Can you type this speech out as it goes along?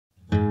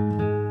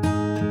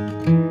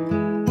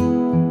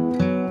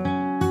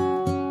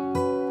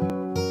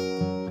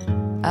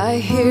I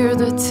hear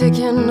the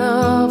ticking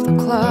of the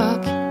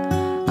clock.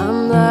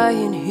 I'm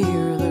lying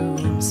here, the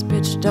room's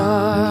pitch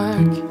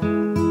dark.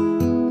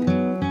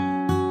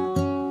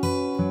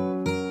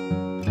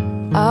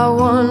 I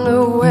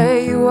wonder where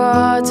you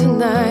are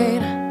tonight.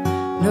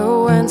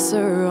 No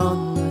answer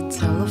on the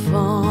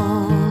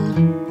telephone,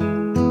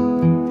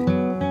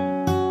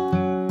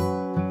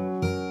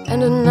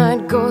 and the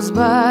night goes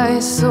by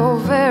so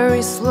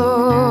very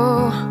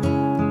slow.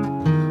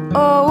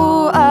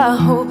 Oh, I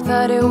hope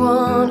that it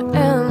won't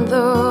end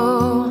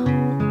though.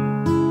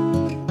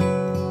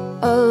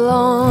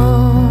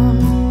 Alone.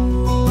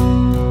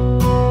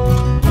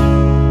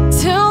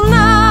 Till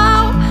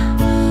now,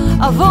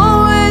 I've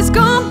always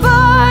gone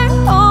by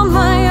on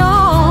my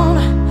own.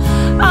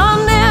 I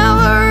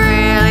never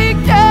really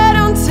cared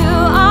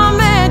until I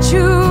met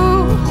you,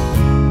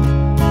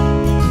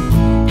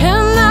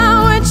 and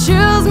now it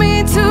chills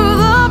me to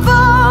the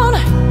bone.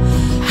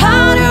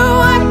 How do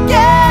I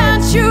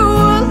get you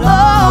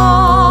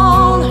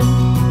alone?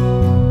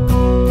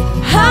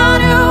 How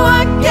do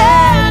I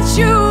get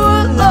you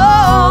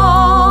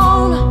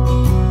alone?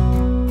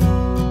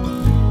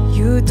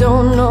 You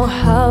don't know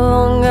how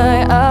long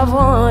I've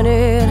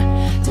wanted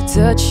to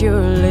touch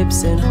your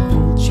lips and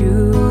hold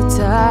you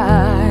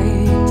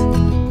tight.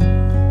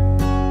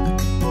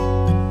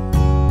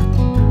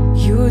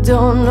 You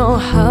don't know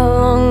how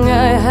long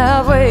I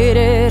have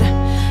waited,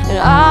 and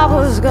I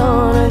was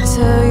gonna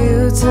tell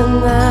you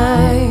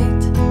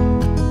tonight,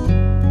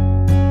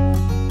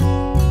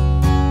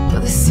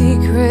 but the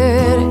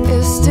secret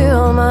is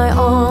still my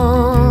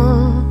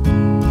own.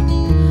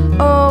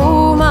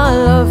 Oh, my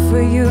love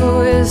for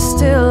you is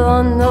still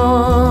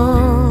unknown.